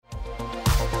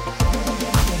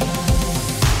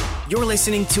You're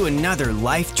listening to another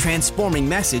life-transforming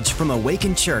message from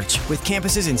Awaken Church with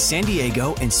campuses in San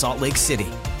Diego and Salt Lake City.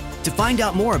 To find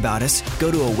out more about us,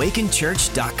 go to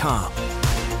awakenchurch.com.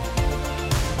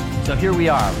 So here we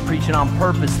are, preaching on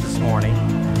purpose this morning.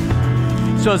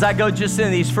 So as I go just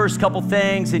into these first couple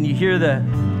things and you hear the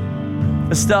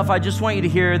stuff, I just want you to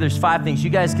hear there's 5 things. You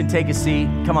guys can take a seat.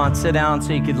 Come on, sit down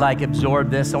so you could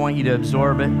absorb this. I want you to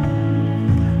absorb it.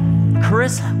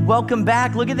 Chris, welcome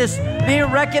back. Look at this. They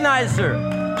didn't recognize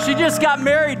her. She just got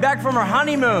married back from her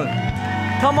honeymoon.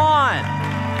 Come on.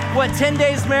 What, 10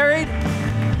 days married?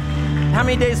 How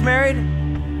many days married?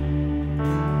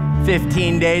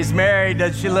 15 days married.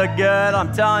 Does she look good?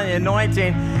 I'm telling you,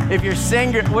 anointing. If you're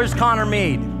single, where's Connor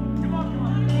Mead?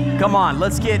 Come on,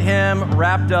 let's get him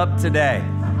wrapped up today.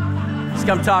 Just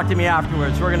come talk to me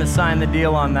afterwards. We're going to sign the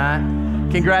deal on that.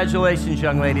 Congratulations,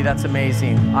 young lady. That's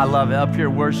amazing. I love it. Up here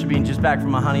worshiping, just back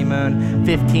from a honeymoon.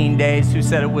 15 days. Who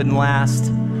said it wouldn't last?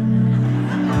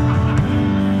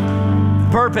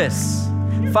 Purpose.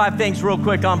 5 things real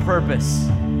quick on purpose.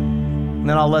 And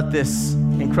then I'll let this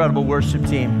incredible worship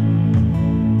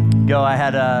team go. I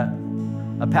had a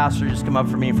pastor just come up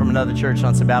for me from another church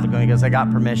on sabbatical. And he goes, I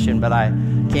got permission, but I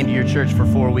came to your church for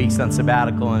 4 weeks on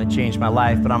sabbatical and it changed my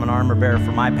life. But I'm an armor bearer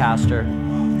for my pastor.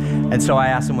 And so I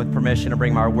asked him with permission to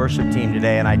bring our worship team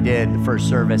today, and I did the first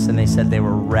service, and they said they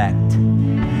were wrecked.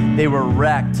 They were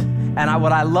wrecked. And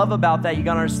what I love about that, you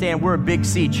got to understand, we're a Big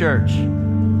C church.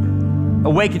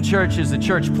 Awaken Church is a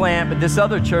church plant, but this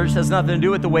other church has nothing to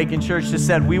do with Awaken Church. Just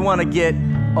said, we want to get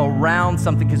around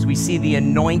something because we see the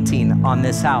anointing on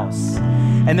this house.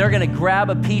 And they're going to grab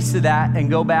a piece of that and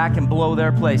go back and blow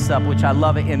their place up, which I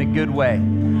love it in a good way.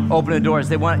 Open the doors.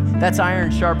 That's iron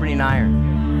sharpening iron.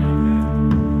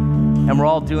 And we're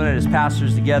all doing it as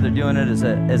pastors together, doing it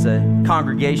as a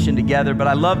congregation together. But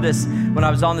I love this when I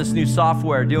was on this new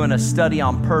software doing a study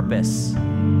on purpose.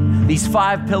 These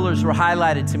 5 pillars were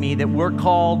highlighted to me that we're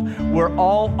all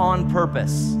on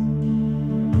purpose.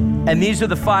 And these are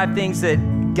the 5 things that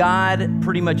God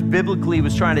pretty much biblically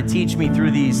was trying to teach me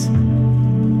through these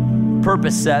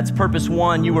purpose sets. Purpose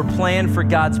 1, you were planned for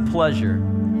God's pleasure,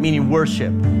 meaning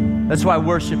worship. That's why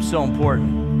worship's so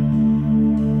important.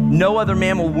 No other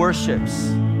mammal worships,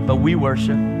 but we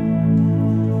worship.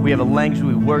 We have a language,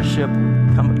 we worship.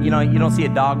 You don't see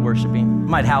a dog worshiping.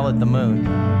 Might howl at the moon.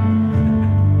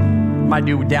 Might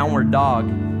do a downward dog.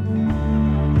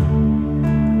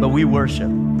 But we worship.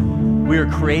 We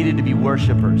are created to be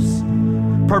worshipers.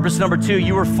 Purpose number 2,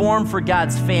 you were formed for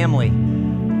God's family.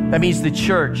 That means the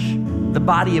church, the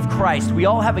body of Christ. We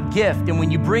all have a gift, and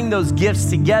when you bring those gifts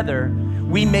together,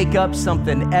 we make up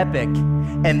something epic.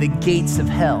 And the gates of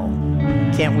hell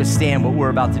can't withstand what we're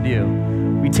about to do.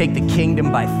 We take the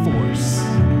kingdom by force.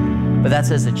 But that's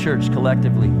as a church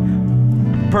collectively.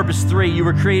 Purpose 3, you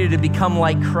were created to become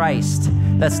like Christ.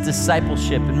 That's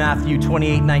discipleship. In Matthew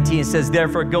 28:19, it says,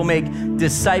 therefore go make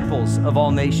disciples of all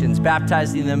nations,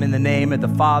 baptizing them in the name of the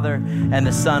Father and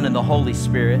the Son and the Holy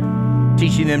Spirit,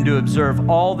 teaching them to observe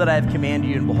all that I have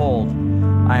commanded you, and behold,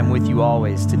 I am with you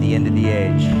always to the end of the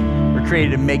age. We're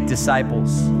created to make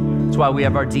disciples. That's why we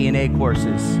have our DNA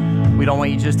courses. We don't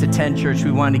want you just to attend church.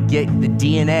 We want to get the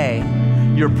DNA,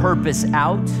 your purpose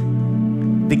out,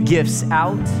 the gifts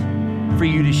out, for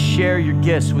you to share your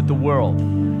gifts with the world.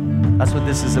 That's what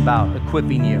this is about,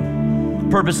 equipping you.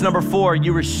 Purpose number 4,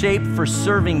 you were shaped for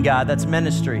serving God. That's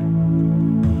ministry.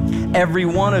 Every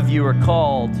one of you are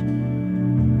called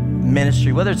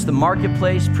ministry, whether it's the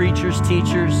marketplace, preachers,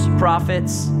 teachers,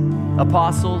 prophets,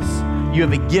 apostles. You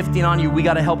have a gifting on you. We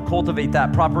got to help cultivate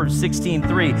that. Proverbs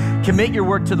 16:3, commit your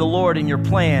work to the Lord and your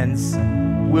plans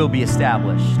will be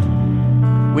established.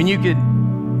 When you could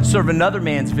serve another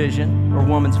man's vision or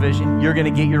woman's vision, you're going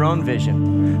to get your own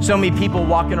vision. So many people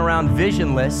walking around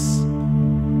visionless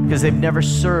because they've never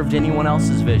served anyone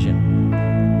else's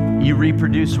vision. You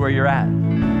reproduce where you're at.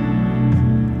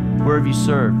 Where have you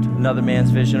served? Another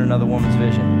man's vision or another woman's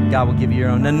vision? God will give you your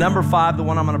own. And number 5, the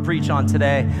one I'm going to preach on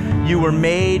today, you were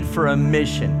made for a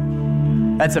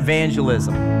mission. That's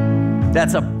evangelism.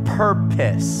 That's a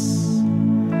purpose.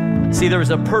 See, there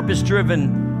was a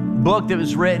purpose-driven book that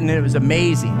was written, and it was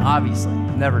amazing, obviously.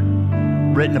 I've never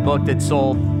written a book that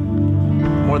sold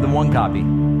more than 1 copy.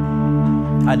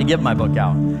 I had to give my book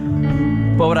out.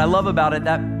 But what I love about it,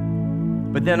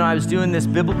 but then I was doing this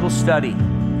biblical study,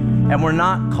 and we're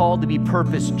not called to be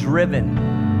purpose-driven.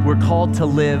 We're called to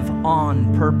live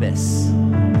on purpose.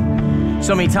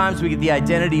 So many times we get the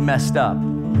identity messed up.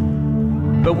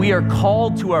 But we are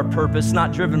called to our purpose,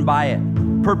 not driven by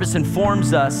it. Purpose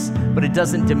informs us, but it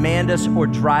doesn't demand us or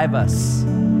drive us.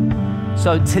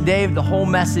 So today, the whole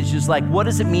message is like, what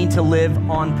does it mean to live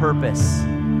on purpose?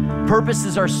 Purpose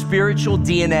is our spiritual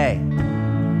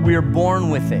DNA. We are born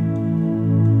with it.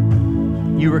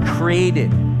 You were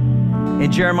created.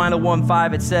 In Jeremiah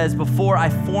 1:5, it says, before I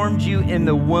formed you in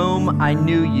the womb, I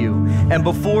knew you. And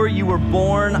before you were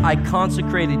born, I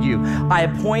consecrated you. I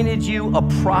appointed you a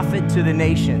prophet to the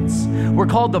nations. We're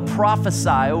called to prophesy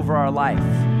over our life.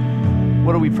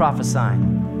 What are we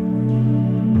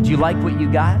prophesying? Do you like what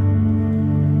you got?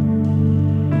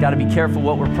 Got to be careful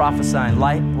what we're prophesying.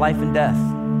 Life and death.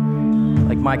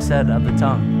 Like Mike said, of the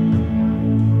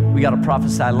tongue. We got to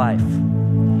prophesy life.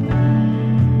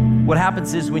 What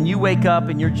happens is when you wake up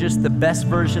and you're just the best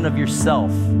version of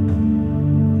yourself,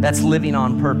 that's living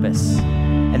on purpose.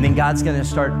 And then God's going to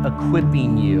start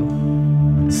equipping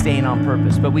you, staying on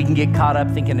purpose. But we can get caught up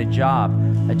thinking a job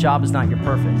is not your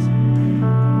purpose.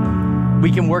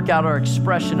 We can work out our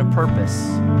expression of purpose,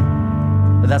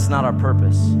 but that's not our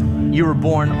purpose. You were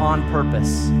born on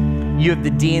purpose. You have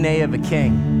the DNA of a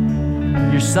king.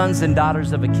 You're sons and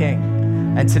daughters of a king.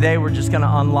 And today we're just going to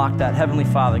unlock that. Heavenly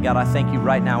Father, God, I thank you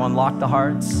right now. Unlock the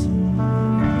hearts.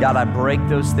 God, I break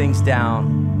those things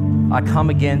down. I come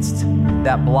against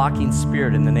that blocking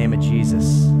spirit in the name of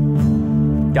Jesus.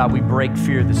 God, we break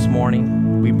fear this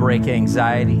morning. We break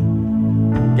anxiety.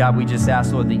 God, we just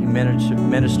ask, Lord, that you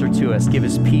minister to us. Give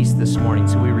us peace this morning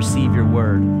so we receive your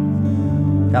word.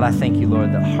 God, I thank you,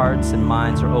 Lord, that hearts and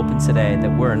minds are open today,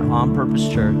 that we're an on-purpose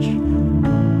church.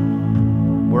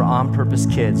 We're on-purpose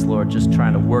kids, Lord, just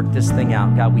trying to work this thing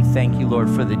out. God, we thank you, Lord,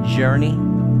 for the journey.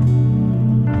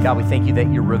 God, we thank you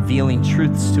that you're revealing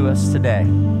truths to us today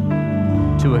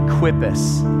to equip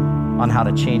us on how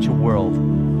to change a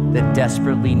world that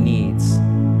desperately needs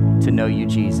to know you,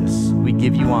 Jesus. We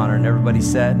give you honor. And everybody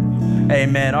said,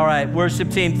 amen. All right,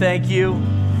 worship team, thank you.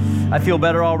 I feel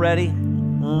better already.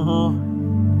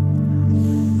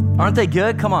 Aren't they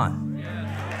good? Come on.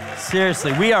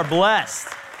 Seriously, we are blessed.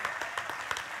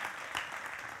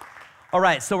 All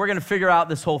right, so we're going to figure out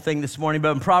this whole thing this morning,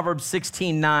 but in Proverbs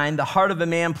 16:9, the heart of a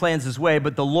man plans his way,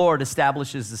 but the Lord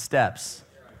establishes the steps.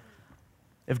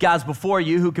 If God's before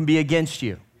you, who can be against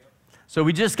you? So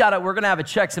we're going to have a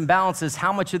checks and balances.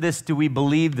 How much of this do we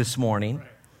believe this morning?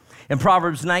 In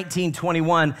Proverbs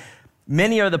 19:21,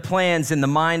 many are the plans in the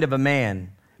mind of a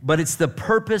man, but it's the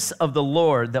purpose of the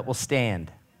Lord that will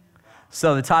stand.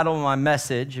 So the title of my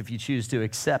message, if you choose to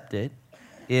accept it,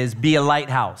 is Be a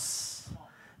Lighthouse.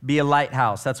 Be a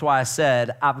lighthouse. That's why I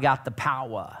said, I've got the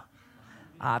power.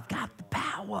 I've got the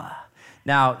power.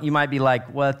 Now, you might be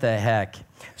like, what the heck?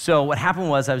 So what happened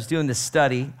was I was doing this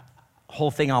study,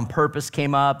 whole thing on purpose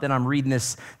came up, then I'm reading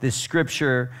this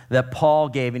scripture that Paul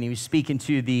gave, and he was speaking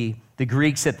to the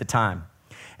Greeks at the time.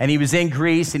 And he was in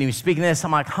Greece, and he was speaking this. I'm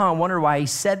like, I wonder why he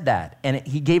said that. And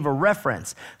he gave a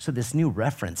reference. So this new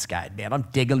reference guide, man, I'm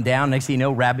digging down. Next thing you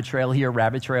know, rabbit trail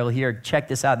here. Check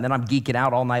this out. And then I'm geeking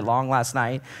out all night long last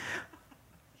night.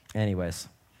 Anyways,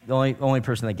 the only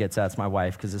person that gets that's my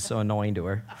wife, because it's so annoying to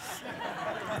her.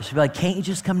 She'd be like, can't you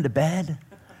just come to bed?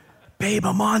 Babe,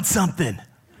 I'm on something.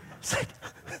 It's like,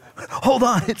 hold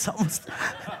on, it's almost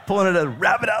pulling a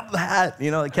rabbit out of the hat.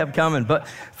 It kept coming. But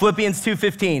Philippians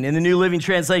 2:15 in the New Living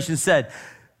Translation said,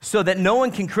 so that no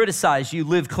one can criticize you,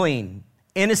 live clean,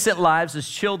 innocent lives as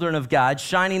children of God,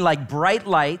 shining like bright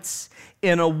lights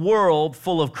in a world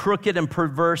full of crooked and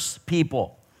perverse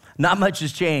people. Not much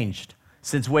has changed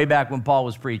since way back when Paul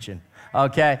was preaching,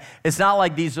 okay? It's not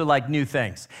like these are like new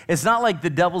things. It's not like the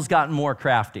devil's gotten more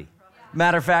crafty.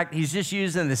 Matter of fact, he's just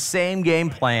using the same game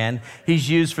plan he's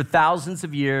used for thousands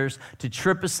of years to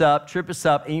trip us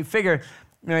up. And you figure,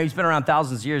 he's been around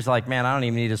thousands of years, like, man, I don't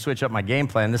even need to switch up my game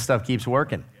plan. This stuff keeps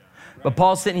working. But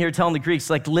Paul's sitting here telling the Greeks,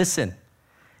 like, listen,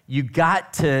 you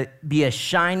got to be a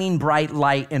shining bright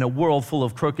light in a world full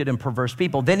of crooked and perverse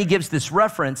people. Then he gives this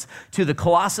reference to the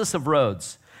Colossus of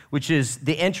Rhodes, which is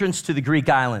the entrance to the Greek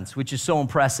islands, which is so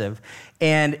impressive.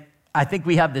 And I think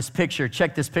we have this picture.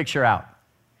 Check this picture out.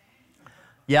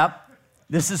 Yep,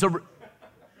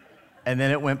 and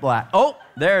then it went black. Oh,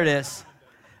 there it is.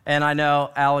 And I know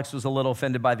Alex was a little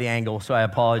offended by the angle, so I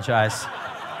apologize.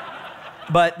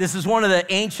 But this is one of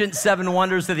the ancient 7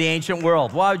 wonders of the ancient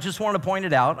world. Well, I just want to point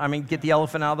it out. Get the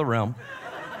elephant out of the room.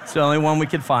 It's the only one we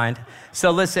could find.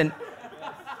 So listen,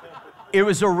 it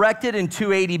was erected in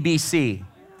 280 BC.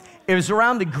 It was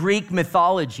around the Greek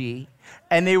mythology.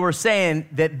 And they were saying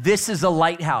that this is a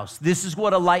lighthouse. This is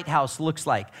what a lighthouse looks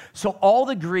like. So all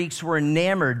the Greeks were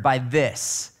enamored by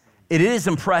this. It is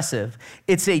impressive.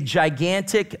 It's a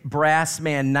gigantic brass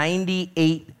man,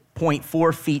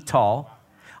 98.4 feet tall.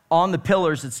 On the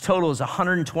pillars, its total is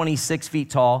 126 feet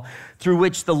tall, through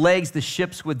which the legs, the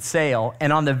ships would sail.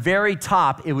 And on the very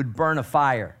top, it would burn a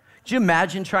fire. Could you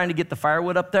imagine trying to get the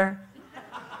firewood up there?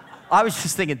 I was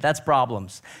just thinking, that's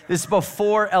problems. This is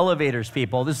before elevators,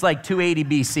 people. This is like 280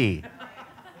 BC.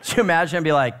 Could you imagine? I'd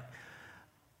be like,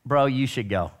 bro, you should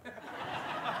go.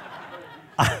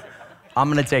 I'm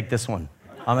going to take this one.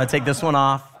 I'm going to take this one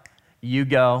off. You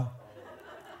go.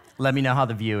 Let me know how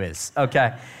the view is.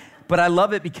 Okay. But I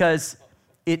love it because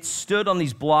it stood on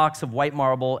these blocks of white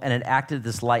marble and it acted as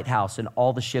this lighthouse, and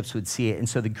all the ships would see it. And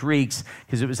so the Greeks,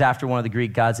 because it was after one of the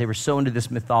Greek gods, they were so into this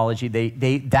mythology,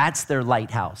 that's their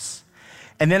lighthouse.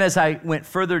 And then as I went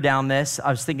further down this, I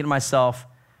was thinking to myself,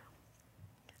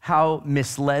 how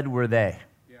misled were they?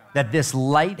 That this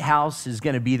lighthouse is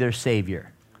going to be their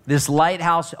savior. This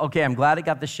lighthouse, okay, I'm glad it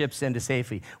got the ships into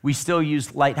safety. We still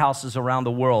use lighthouses around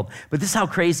the world. But this is how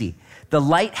crazy. The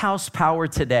lighthouse power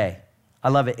today, I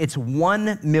love it. It's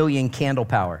 1 million candle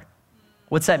power.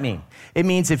 What's that mean? It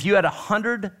means if you had a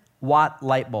 100-watt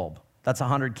light bulb, that's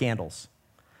 100 candles.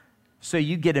 So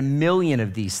you get 1 million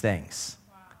of these things.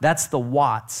 That's the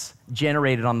watts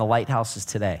generated on the lighthouses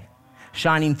today.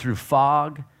 Shining through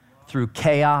fog, through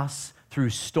chaos,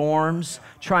 through storms,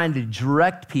 trying to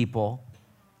direct people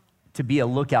to be a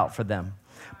lookout for them.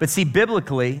 But see,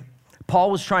 biblically, Paul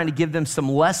was trying to give them some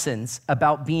lessons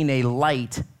about being a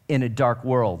light in a dark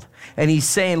world. And he's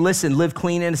saying, listen, live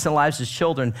clean, innocent lives as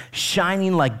children,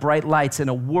 shining like bright lights in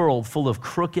a world full of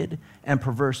crooked and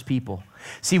perverse people.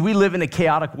 See, we live in a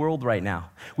chaotic world right now.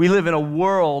 We live in a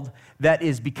world that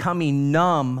is becoming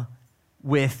numb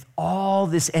with all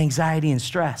this anxiety and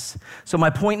stress. So my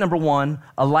point number one,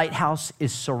 a lighthouse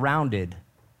is surrounded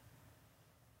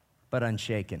but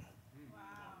unshaken.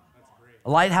 A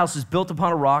lighthouse is built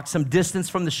upon a rock, some distance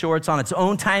from the shore. It's on its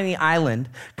own tiny island,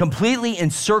 completely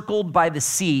encircled by the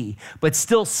sea, but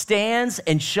still stands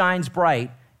and shines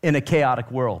bright in a chaotic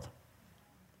world.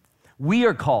 We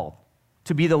are called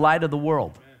to be the light of the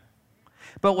world.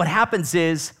 But what happens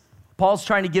is, Paul's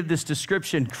trying to give this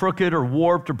description, crooked or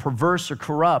warped or perverse or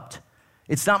corrupt.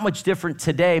 It's not much different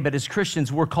today, but as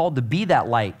Christians, we're called to be that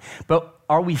light. But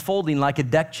are we folding like a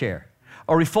deck chair?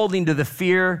 Are we folding to the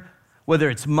fear,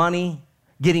 whether it's money,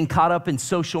 getting caught up in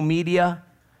social media?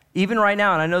 Even right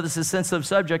now, and I know this is a sensitive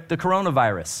subject, the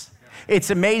coronavirus.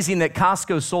 It's amazing that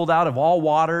Costco sold out of all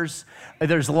waters.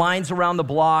 There's lines around the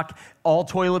block. All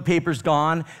toilet paper's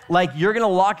gone. Like, you're going to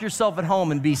lock yourself at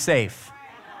home and be safe.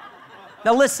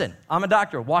 Now listen, I'm a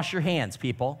doctor. Wash your hands,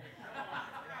 people.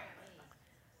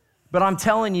 But I'm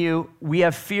telling you, we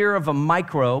have fear of a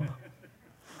microbe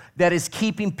that is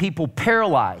keeping people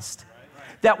paralyzed.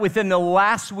 That within the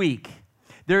last week,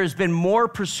 there has been more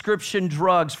prescription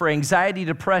drugs for anxiety,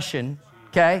 depression,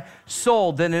 okay,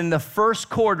 sold than in the first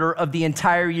quarter of the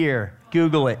entire year.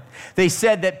 Google it. They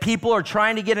said that people are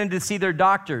trying to get in to see their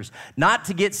doctors, not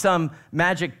to get some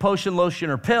magic potion,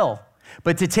 lotion, or pill,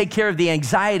 but to take care of the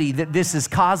anxiety that this is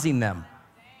causing them.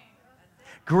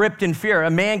 Gripped in fear. A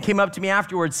man came up to me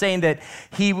afterwards saying that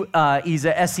he's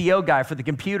a SEO guy for the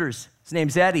computers. His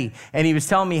name's Eddie, and he was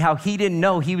telling me how he didn't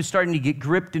know he was starting to get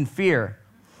gripped in fear.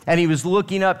 And he was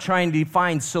looking up, trying to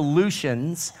find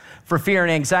solutions for fear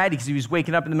and anxiety because he was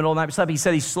waking up in the middle of the night. He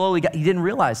said he didn't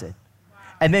realize it.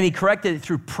 And then he corrected it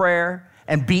through prayer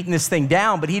and beating this thing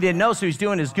down, but he didn't know, so he's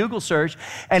doing his Google search.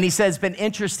 And he said it's been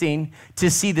interesting to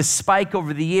see the spike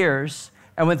over the years.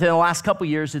 And within the last couple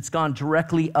years, it's gone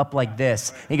directly up like this.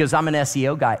 And he goes, I'm an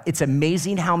SEO guy. It's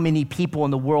amazing how many people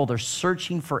in the world are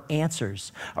searching for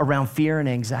answers around fear and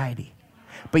anxiety.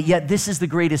 But yet, this is the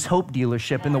greatest hope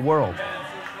dealership in the world.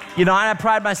 You know, I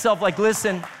pride myself like,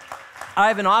 listen, I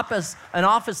have an office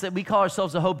that we call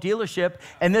ourselves a hope dealership,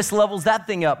 and this levels that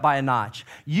thing up by a notch.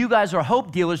 You guys are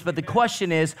hope dealers, but the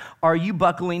question is, are you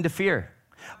buckling to fear?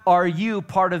 Are you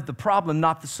part of the problem,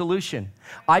 not the solution?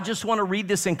 I just want to read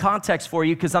this in context for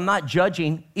you because I'm not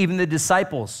judging. Even the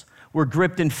disciples were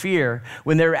gripped in fear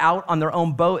when they were out on their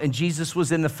own boat and Jesus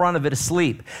was in the front of it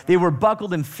asleep. They were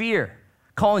buckled in fear,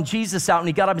 calling Jesus out, and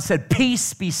he got up and said,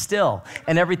 peace, be still,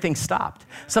 and everything stopped.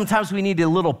 Sometimes we need a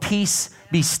little peace,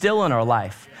 be still in our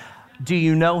life. Do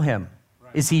you know him?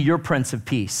 Is he your Prince of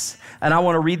Peace? And I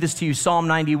want to read this to you, Psalm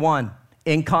 91,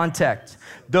 in context.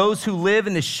 Those who live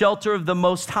in the shelter of the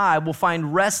Most High will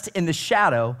find rest in the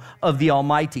shadow of the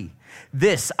Almighty.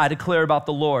 This I declare about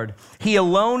the Lord. He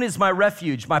alone is my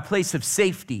refuge, my place of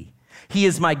safety. He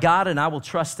is my God, and I will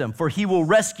trust him, for he will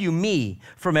rescue me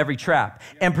from every trap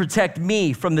and protect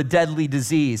me from the deadly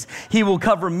disease. He will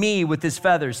cover me with his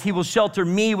feathers. He will shelter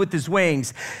me with his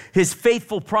wings. His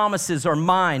faithful promises are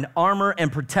mine, armor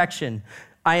and protection.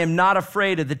 I am not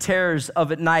afraid of the terrors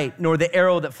of at night, nor the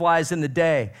arrow that flies in the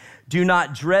day. Do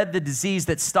not dread the disease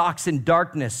that stalks in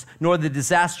darkness, nor the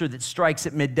disaster that strikes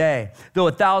at midday. Though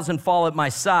 1,000 fall at my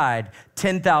side,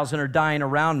 10,000 are dying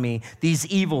around me, these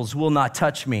evils will not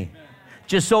touch me.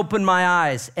 Just open my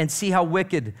eyes and see how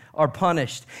wicked are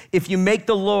punished. If you make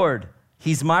the Lord,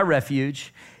 he's my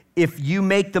refuge. If you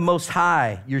make the Most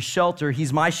High your shelter,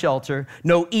 he's my shelter.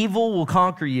 No evil will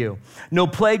conquer you. No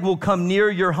plague will come near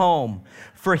your home.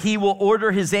 For he will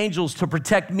order his angels to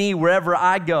protect me wherever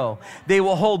I go. They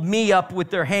will hold me up with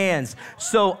their hands,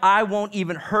 so I won't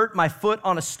even hurt my foot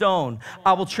on a stone.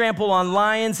 I will trample on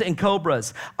lions and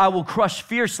cobras. I will crush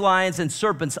fierce lions and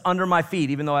serpents under my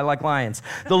feet, even though I like lions.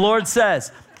 The Lord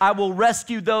says, I will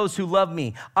rescue those who love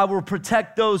me. I will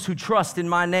protect those who trust in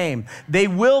my name. They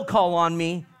will call on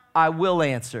me. I will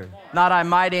answer. Not I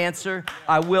might answer,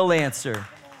 I will answer.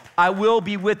 I will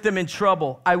be with them in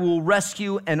trouble. I will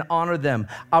rescue and honor them.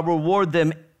 I will reward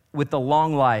them with a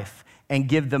long life and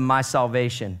give them my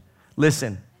salvation.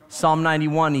 Listen, Psalm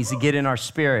 91 needs to get in our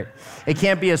spirit. It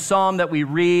can't be a psalm that we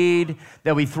read,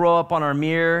 that we throw up on our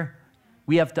mirror.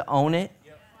 We have to own it,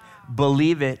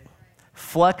 believe it,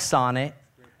 flex on it,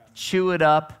 chew it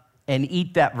up, and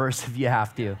eat that verse if you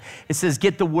have to. It says,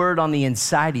 get the word on the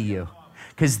inside of you.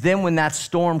 Because then when that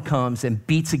storm comes and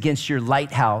beats against your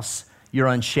lighthouse, you're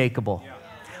unshakable. Yeah.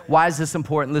 Why is this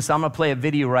important? Listen, I'm going to play a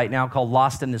video right now called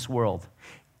Lost in This World.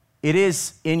 It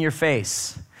is in your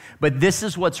face, but this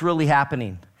is what's really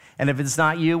happening. And if it's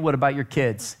not you, what about your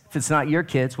kids? If it's not your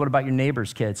kids, what about your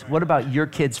neighbor's kids? What about your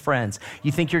kids' friends?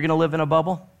 You think you're going to live in a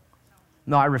bubble?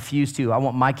 No, I refuse to. I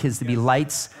want my kids to be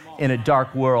lights in a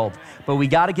dark world. But we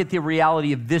got to get the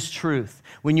reality of this truth.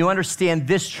 When you understand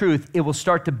this truth, it will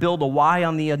start to build a why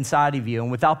on the inside of you.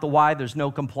 And without the why, there's no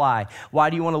comply.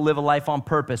 Why do you want to live a life on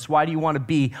purpose? Why do you want to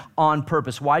be on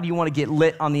purpose? Why do you want to get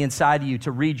lit on the inside of you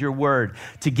to read your word,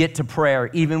 to get to prayer,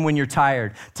 even when you're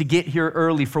tired, to get here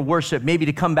early for worship, maybe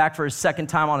to come back for a second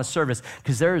time on a service?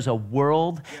 Because there is a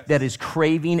world that is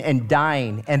craving and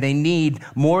dying, and they need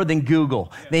more than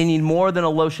Google. They need more than a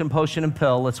lotion, potion, and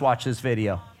pill. Let's watch this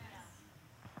video.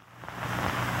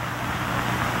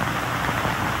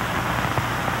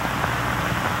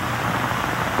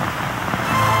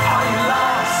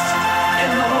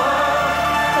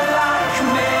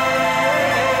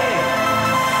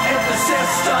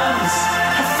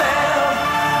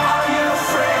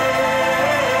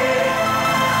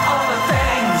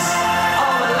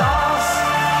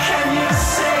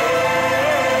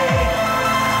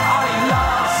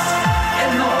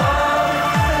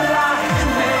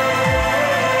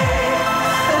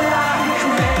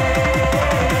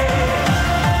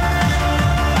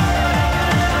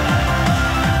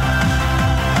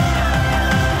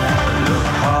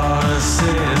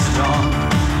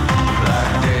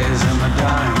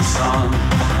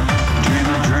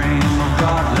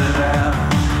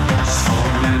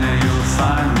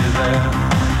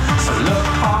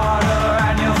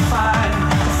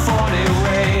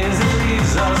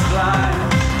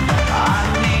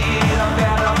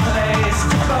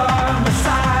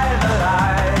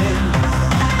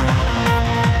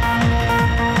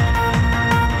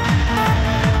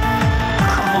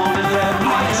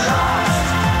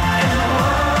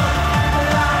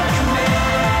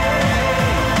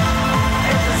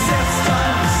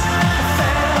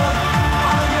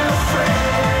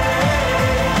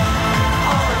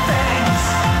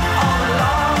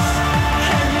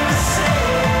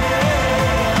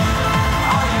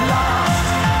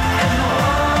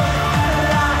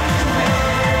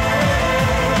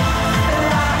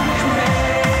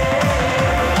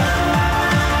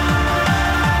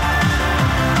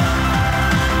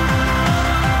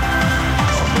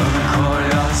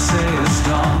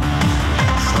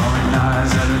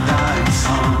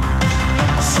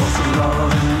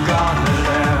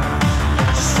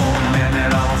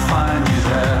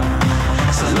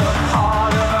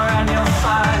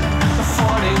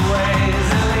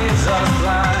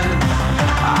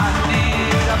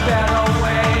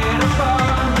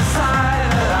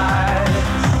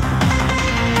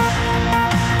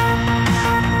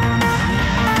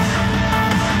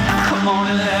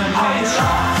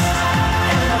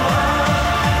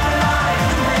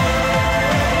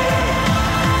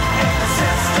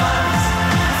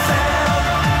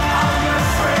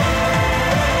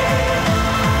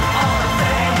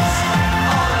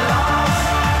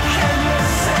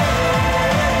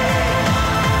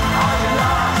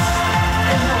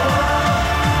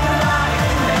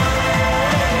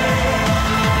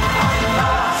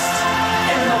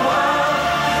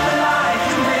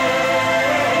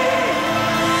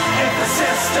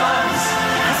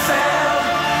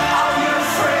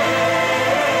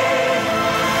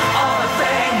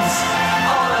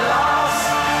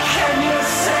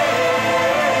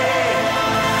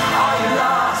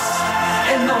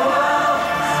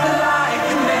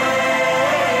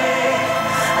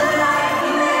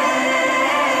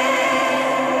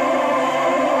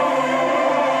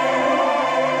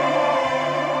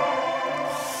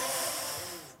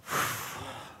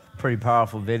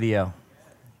 powerful video,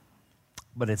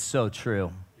 but it's so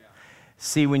true.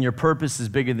 See, when your purpose is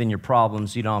bigger than your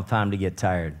problems, you don't have time to get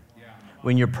tired.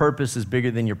 When your purpose is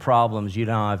bigger than your problems, you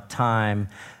don't have time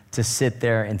to sit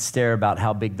there and stare about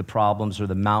how big the problems or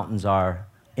the mountains are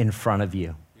in front of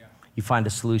you. You find a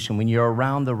solution. When you're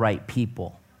around the right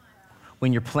people,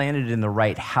 when you're planted in the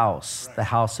right house, the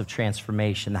house of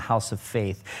transformation, the house of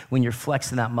faith, when you're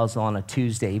flexing that muscle on a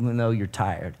Tuesday, even though you're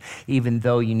tired, even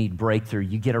though you need breakthrough,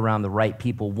 you get around the right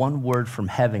people, one word from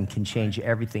heaven can change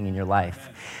everything in your life.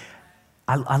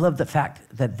 I love the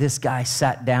fact that this guy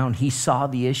sat down, he saw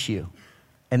the issue,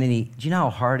 and then do you know how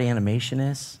hard animation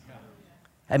is?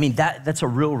 I mean, that's a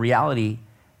real reality,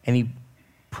 and he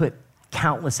put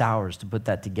countless hours to put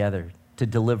that together, to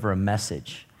deliver a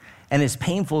message. And as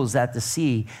painful as that to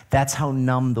see, that's how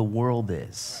numb the world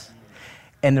is.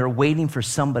 And they're waiting for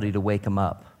somebody to wake them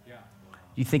up.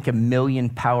 You think 1 million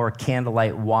power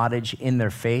candlelight wattage in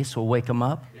their face will wake them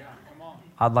up?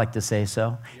 I'd like to say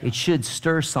so. It should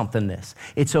stir something.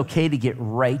 It's okay to get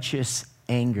righteous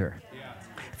anger.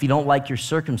 If you don't like your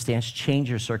circumstance, change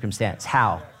your circumstance.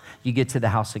 How? You get to the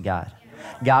house of God.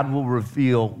 God will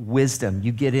reveal wisdom.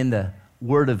 You get in the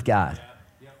Word of God.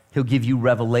 He'll give you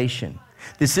revelation.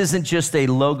 This isn't just a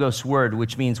logos word,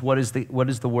 which means what is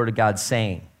the Word of God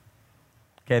saying?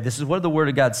 Okay, this is what the Word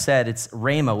of God said. It's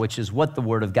rhema, which is what the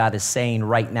Word of God is saying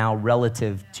right now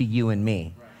relative to you and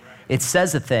me. It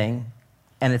says a thing,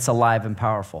 and it's alive and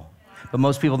powerful. But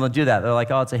most people don't do that. They're like,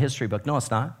 oh, it's a history book. No,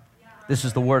 it's not. This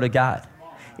is the Word of God.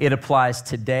 It applies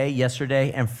today,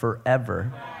 yesterday, and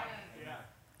forever.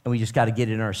 And we just got to get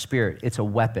it in our spirit. It's a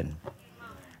weapon.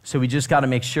 So we just got to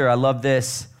make sure, I love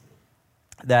this,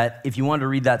 that if you want to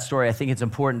read that story, I think it's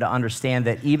important to understand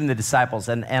that even the disciples,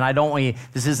 and I don't want you,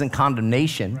 this isn't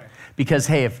condemnation, because,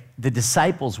 hey, if the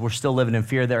disciples were still living in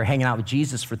fear, they were hanging out with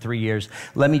Jesus for 3 years,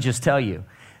 let me just tell you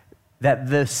that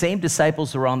the same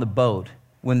disciples that were on the boat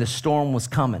when the storm was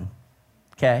coming,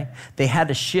 okay, they had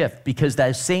to shift because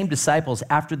those same disciples,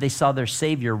 after they saw their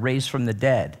Savior raised from the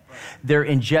dead, their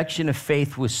injection of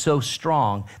faith was so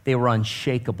strong, they were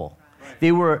unshakable.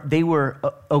 They were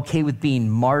okay with being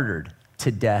martyred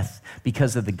to death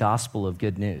because of the gospel of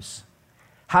good news.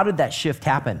 How did that shift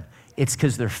happen? It's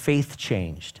because their faith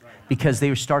changed, because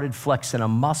they started flexing a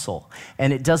muscle.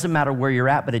 And it doesn't matter where you're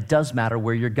at, but it does matter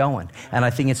where you're going. And I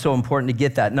think it's so important to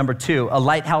get that. Number 2, a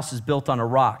lighthouse is built on a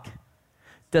rock.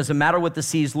 Doesn't matter what the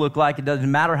seas look like. It doesn't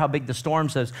matter how big the storm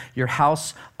says. Your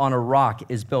house on a rock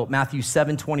is built. Matthew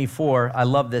 7:24, I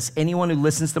love this. Anyone who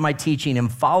listens to my teaching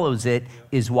and follows it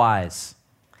is wise.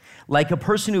 Like a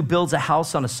person who builds a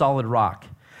house on a solid rock.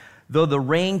 Though the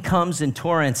rain comes in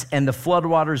torrents and the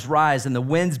floodwaters rise and the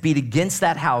winds beat against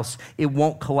that house, it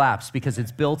won't collapse because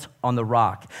it's built on the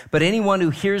rock. But anyone who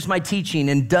hears my teaching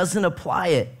and doesn't apply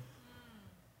it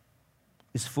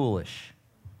is foolish.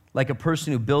 Like a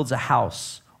person who builds a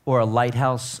house or a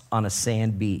lighthouse on a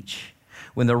sand beach.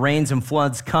 When the rains and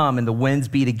floods come and the winds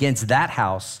beat against that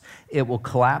house, it will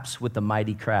collapse with a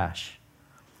mighty crash.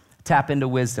 Tap into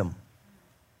wisdom.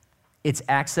 It's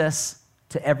access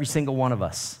to every single one of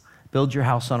us. Build your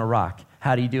house on a rock.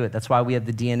 How do you do it? That's why we have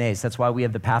the DNAs. That's why we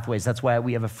have the pathways. That's why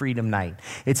we have a freedom night.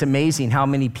 It's amazing how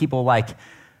many people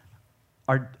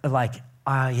are like,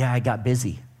 yeah, I got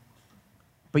busy.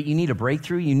 But you need a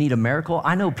breakthrough, you need a miracle.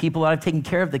 I know people that I've taken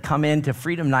care of that come into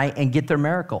Freedom Night and get their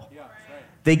miracle. Yeah, right.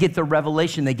 They get the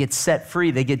revelation, they get set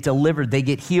free, they get delivered, they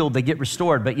get healed, they get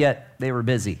restored, but yet they were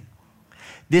busy.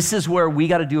 This is where we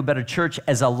got to do a better church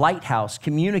as a lighthouse,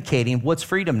 communicating what's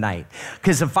Freedom Night.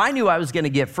 Because if I knew I was going to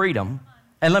get freedom,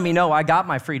 and let me know I got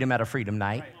my freedom at a Freedom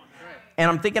Night, and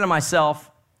I'm thinking to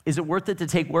myself, is it worth it to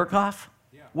take work off?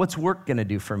 Yeah. What's work going to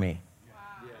do for me?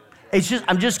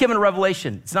 I'm just giving a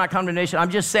revelation. It's not condemnation. I'm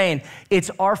just saying it's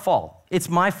our fault. It's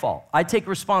my fault. I take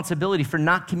responsibility for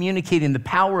not communicating the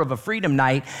power of a Freedom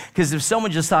Night, because if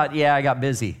someone just thought, yeah, I got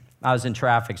busy, I was in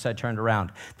traffic, so I turned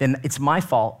around, then it's my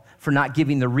fault for not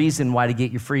giving the reason why to get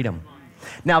your freedom.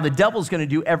 Now, the devil's going to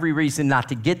do every reason not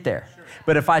to get there.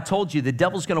 But if I told you the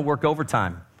devil's going to work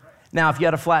overtime. Now, if you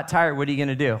had a flat tire, what are you going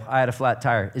to do? I had a flat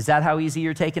tire. Is that how easy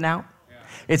you're taken out?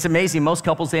 It's amazing. Most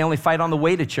couples, they only fight on the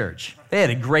way to church. They had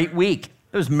a great week.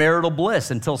 It was marital bliss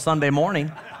until Sunday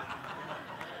morning.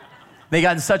 They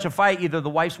got in such a fight, either the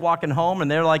wife's walking home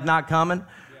and they're like not coming.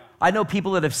 I know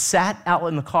people that have sat out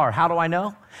in the car. How do I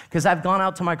know? Because I've gone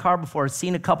out to my car before,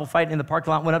 seen a couple fighting in the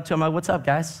parking lot, went up to them, like, what's up,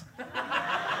 guys?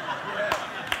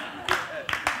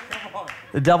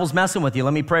 The devil's messing with you.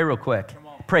 Let me pray real quick.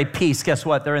 Pray peace. Guess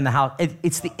what? They're in the house.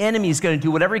 It's the enemy is going to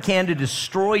do whatever he can to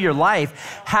destroy your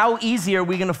life. How easy are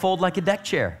we going to fold like a deck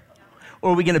chair?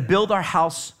 Or are we going to build our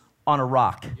house on a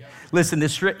rock. Listen,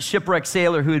 this shipwrecked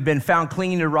sailor who had been found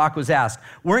clinging to a rock was asked,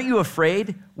 weren't you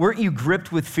afraid? Weren't you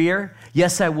gripped with fear?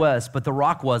 Yes, I was, but the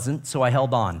rock wasn't, so I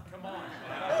held on.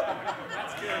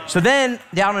 So then,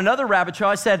 down another rabbit trail,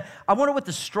 I said, I wonder what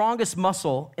the strongest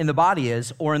muscle in the body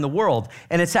is or in the world.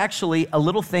 And it's actually a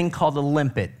little thing called a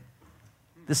limpet.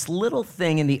 This little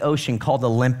thing in the ocean called a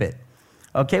limpet.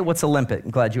 Okay, what's a limpet?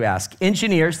 I'm glad you asked.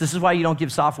 Engineers, this is why you don't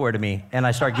give software to me, and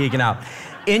I start geeking out.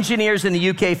 Engineers in the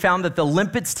UK found that the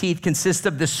limpet's teeth consist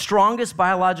of the strongest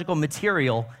biological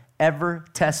material ever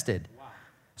tested. Wow.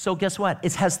 So guess what?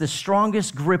 It has the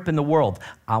strongest grip in the world.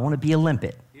 I want to be a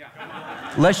limpet. Yeah.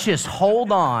 Let's just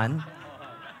hold on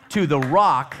to the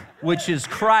rock, which is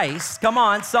Christ. Come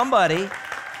on, somebody.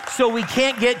 So we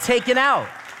can't get taken out.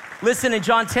 Listen in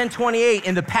John 10:28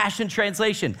 in the Passion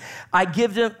Translation.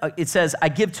 It says, I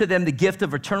give to them the gift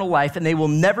of eternal life, and they will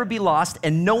never be lost,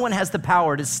 and no one has the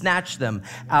power to snatch them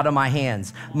out of my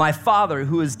hands. My Father,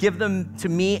 who has given them to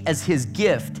me as his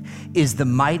gift, is the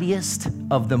mightiest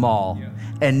of them all,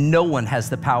 and no one has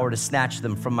the power to snatch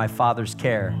them from my Father's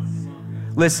care.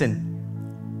 Listen,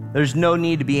 there's no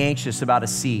need to be anxious about a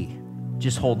sea.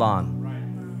 Just hold on.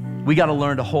 We got to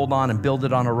learn to hold on and build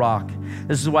it on a rock.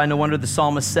 This is why no wonder the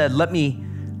psalmist said, lead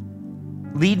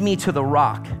me to the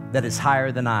rock that is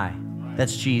higher than I.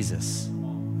 That's Jesus.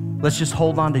 Let's just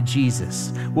hold on to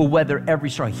Jesus. We'll weather every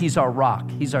storm. He's our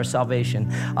rock. He's our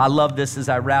salvation. I love this as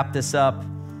I wrap this up.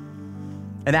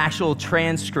 An actual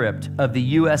transcript of the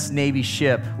U.S. Navy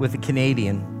ship with a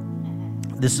Canadian.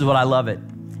 This is what I love it.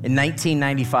 In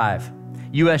 1995,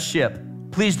 U.S. ship,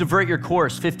 please divert your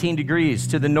course 15 degrees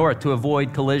to the north to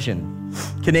avoid collision.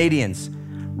 Canadians,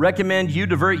 recommend you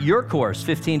divert your course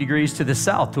 15 degrees to the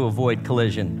south to avoid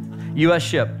collision. U.S.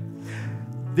 ship,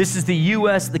 this is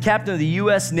the captain of the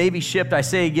U.S. Navy ship. I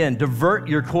say again, divert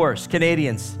your course.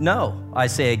 Canadians, no, I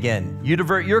say again, you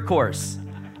divert your course.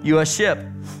 U.S. ship,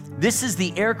 this is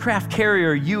the aircraft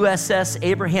carrier USS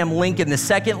Abraham Lincoln, the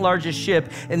second largest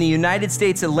ship in the United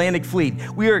States Atlantic Fleet.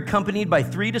 We are accompanied by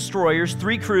 3 destroyers,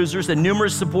 3 cruisers, and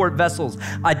numerous support vessels.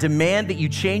 I demand that you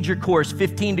change your course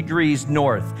 15 degrees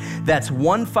north. That's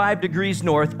 15 degrees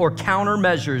north, or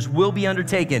countermeasures will be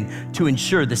undertaken to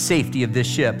ensure the safety of this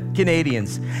ship.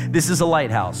 Canadians, this is a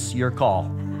lighthouse. Your call.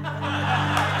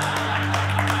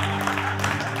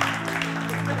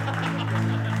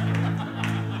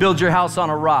 Build your house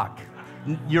on a rock.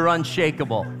 You're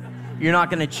unshakable. You're not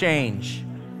going to change.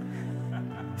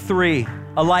 3,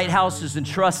 a lighthouse is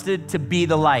entrusted to be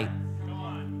the light.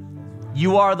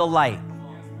 You are the light.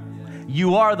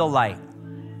 You are the light.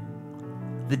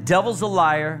 The devil's a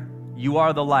liar. You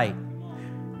are the light.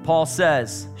 Paul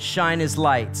says, shine as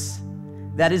lights.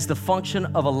 That is the function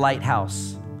of a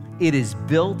lighthouse. It is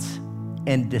built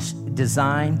and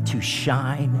designed to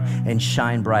shine and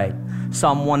shine bright.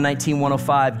 Psalm 119,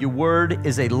 105, your word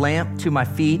is a lamp to my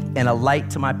feet and a light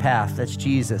to my path. That's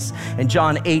Jesus. And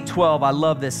John 8:12, I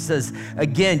love this. It says,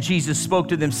 again, Jesus spoke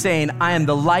to them saying, I am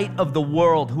the light of the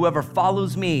world. Whoever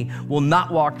follows me will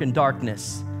not walk in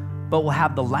darkness, but will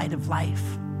have the light of life.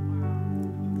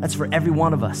 That's for every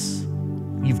one of us.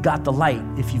 You've got the light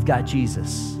if you've got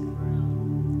Jesus.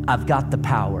 I've got the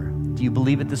power. Do you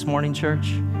believe it this morning,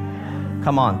 church?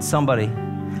 Come on, somebody.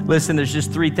 Listen, there's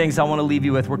just 3 things I want to leave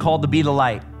you with. We're called to be the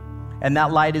light. And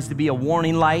that light is to be a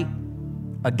warning light,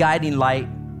 a guiding light,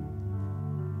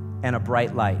 and a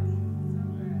bright light.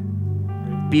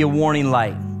 Be a warning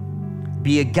light.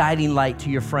 Be a guiding light to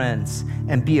your friends.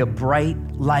 And be a bright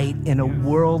light in a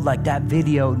world like that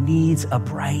video needs a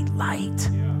bright light.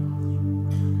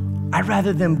 I'd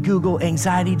rather them Google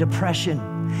anxiety, depression,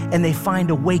 and they find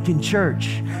Awaken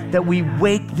Church, that we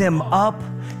wake them up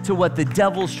to what the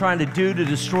devil's trying to do to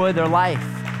destroy their life.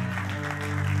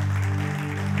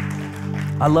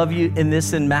 I love you in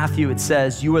this in Matthew. It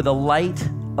says, you are the light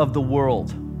of the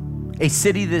world. A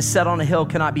city that is set on a hill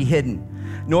cannot be hidden.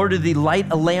 Nor do they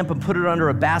light a lamp and put it under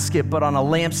a basket, but on a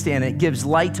lampstand. It gives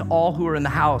light to all who are in the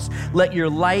house. Let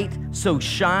your light so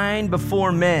shine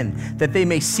before men that they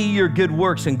may see your good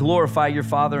works and glorify your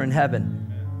Father in heaven.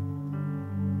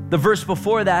 The verse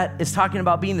before that is talking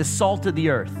about being the salt of the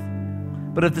earth.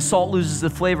 But if the salt loses the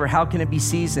flavor, how can it be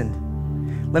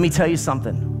seasoned? Let me tell you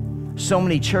something. So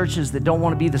many churches that don't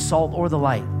want to be the salt or the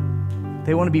light.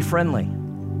 They want to be friendly.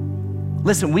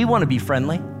 Listen, we want to be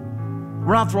friendly.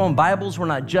 We're not throwing Bibles. We're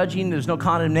not judging. There's no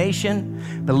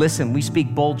condemnation. But listen, we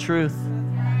speak bold truth.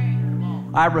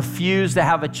 I refuse to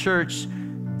have a church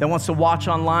that wants to watch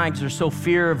online because they're so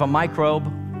fear of a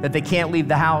microbe that they can't leave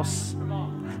the house.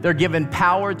 They're giving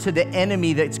power to the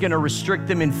enemy that's going to restrict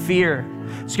them in fear.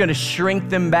 It's going to shrink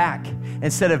them back.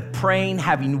 Instead of praying,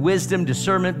 having wisdom,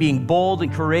 discernment, being bold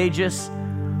and courageous,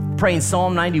 praying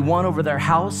Psalm 91 over their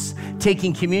house,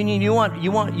 taking communion. You want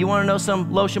to know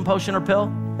some lotion, potion, or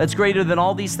pill that's greater than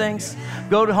all these things?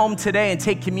 Go to home today and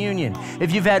take communion.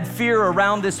 If you've had fear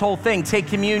around this whole thing, take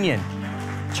communion.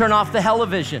 Turn off the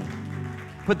television.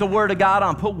 Put the Word of God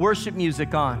on. Put worship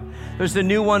music on. There's a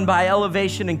new one by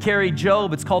Elevation and Carrie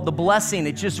Job. It's called The Blessing.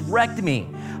 It just wrecked me.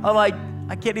 I'm like,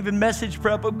 I can't even message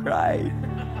prep. I'm crying.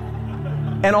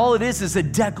 And all it is a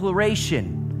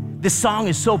declaration. This song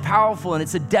is so powerful, and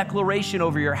it's a declaration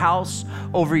over your house,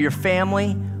 over your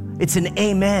family. It's an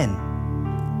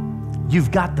amen.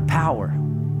 You've got the power.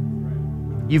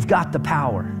 You've got the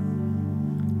power.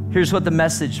 Here's what the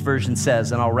Message version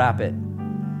says, and I'll wrap it.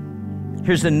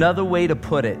 Here's another way to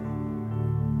put it.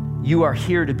 You are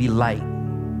here to be light,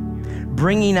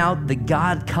 bringing out the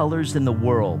God colors in the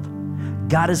world.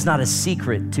 God is not a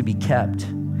secret to be kept.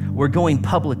 We're going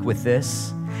public with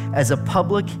this, as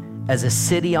a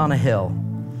city on a hill.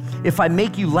 If I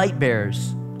make you light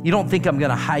bearers, you don't think I'm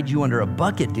gonna hide you under a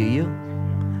bucket, do you?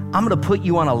 I'm gonna put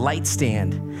you on a light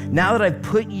stand. Now that I've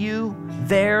put you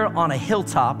there on a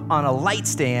hilltop, on a light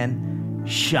stand,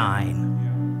 shine.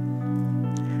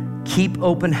 Keep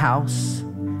open house,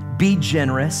 be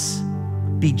generous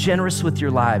with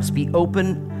your lives, be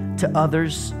open to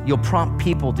others. You'll prompt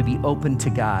people to be open to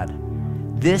God.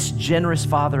 This generous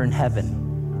Father in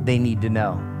heaven, they need to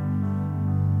know.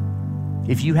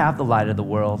 If you have the light of the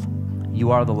world, you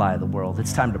are the light of the world.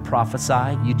 It's time to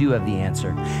prophesy. You do have the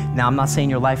answer. Now, I'm not saying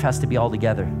your life has to be all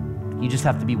together. You just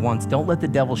have to be once. Don't let the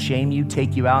devil shame you,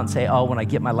 take you out and say, oh, when I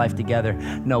get my life together.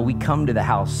 No, we come to the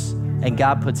house and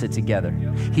God puts it together.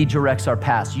 He directs our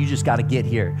paths. You just got to get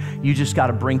here. You just got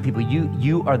to bring people.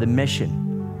 You are the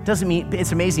mission. Doesn't mean,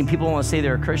 it's amazing. People want to say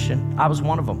they're a Christian. I was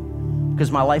one of them because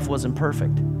my life wasn't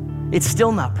perfect. It's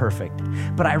still not perfect,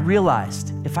 but I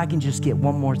realized if I can just get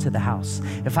one more to the house,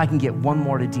 if I can get one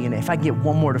more to DNA, if I can get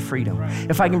one more to freedom,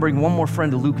 if I can bring one more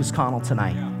friend to Lucas Connell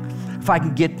tonight, if I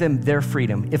can get them their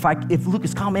freedom, if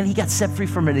Lucas Connell, man, he got set free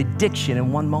from an addiction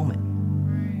in one moment.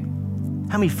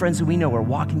 How many friends do we know are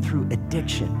walking through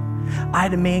addiction? I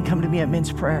had a man come to me at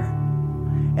men's prayer,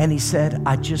 and he said,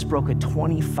 I just broke a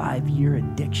 25-year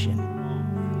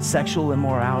addiction, sexual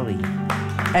immorality.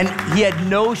 And he had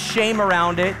no shame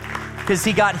around it because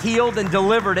he got healed and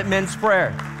delivered at men's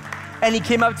prayer. And he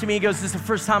came up to me and goes, this is the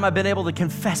first time I've been able to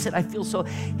confess it. I feel so,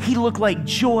 he looked like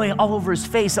joy all over his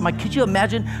face. I'm like, could you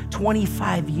imagine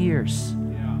 25 years?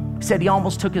 He said he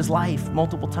almost took his life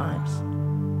multiple times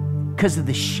because of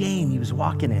the shame he was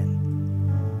walking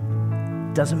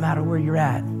in. Doesn't matter where you're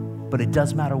at, but it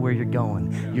does matter where you're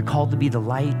going. You're called to be the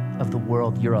light of the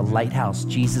world. You're a lighthouse,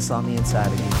 Jesus on the inside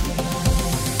of you.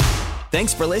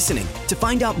 Thanks for listening. To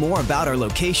find out more about our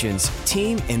locations,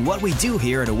 team, and what we do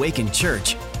here at Awaken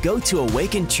Church, go to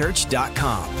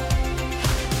awakenchurch.com.